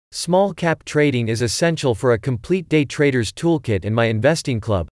Small cap trading is essential for a complete day trader's toolkit, and my investing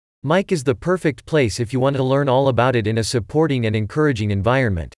club, Mike, is the perfect place if you want to learn all about it in a supporting and encouraging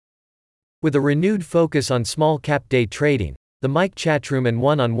environment. With a renewed focus on small cap day trading, the Mike Chatroom and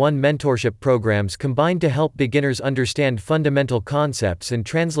one-on-one mentorship programs combine to help beginners understand fundamental concepts and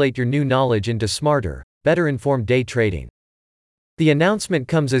translate your new knowledge into smarter, better informed day trading. The announcement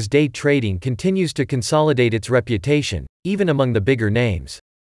comes as day trading continues to consolidate its reputation, even among the bigger names.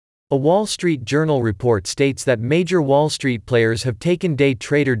 A Wall Street Journal report states that major Wall Street players have taken day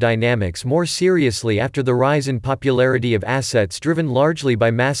trader dynamics more seriously after the rise in popularity of assets driven largely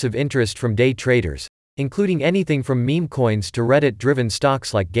by massive interest from day traders, including anything from meme coins to Reddit-driven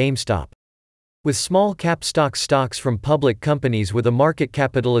stocks like GameStop. With small-cap stocks from public companies with a market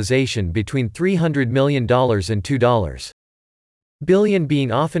capitalization between $300 million and $2 billion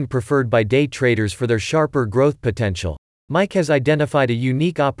being often preferred by day traders for their sharper growth potential, Mike has identified a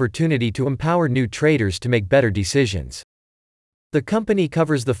unique opportunity to empower new traders to make better decisions. The company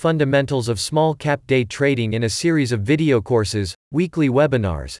covers the fundamentals of small-cap day trading in a series of video courses, weekly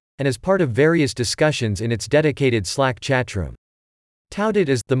webinars, and as part of various discussions in its dedicated Slack chatroom. Touted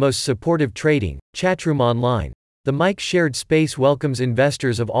as the most supportive trading chatroom online, the Mike shared space welcomes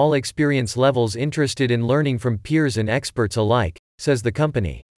investors of all experience levels interested in learning from peers and experts alike, says the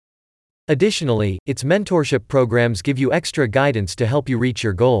company. Additionally, its mentorship programs give you extra guidance to help you reach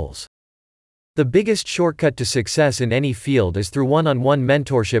your goals. The biggest shortcut to success in any field is through one-on-one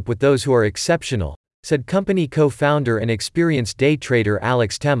mentorship with those who are exceptional, said company co-founder and experienced day trader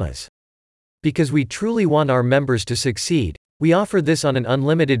Alex Temas. Because we truly want our members to succeed, we offer this on an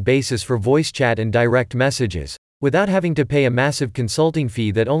unlimited basis for voice chat and direct messages, without having to pay a massive consulting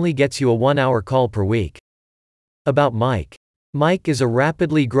fee that only gets you a 1-hour call per week. About Mike. Mike is a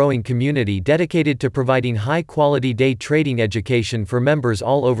rapidly growing community dedicated to providing high-quality day trading education for members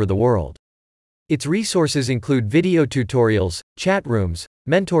all over the world. Its resources include video tutorials, chat rooms,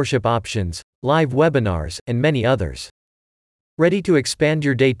 mentorship options, live webinars, and many others. Ready to expand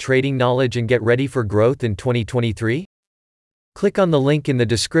your day trading knowledge and get ready for growth in 2023? Click on the link in the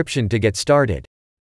description to get started.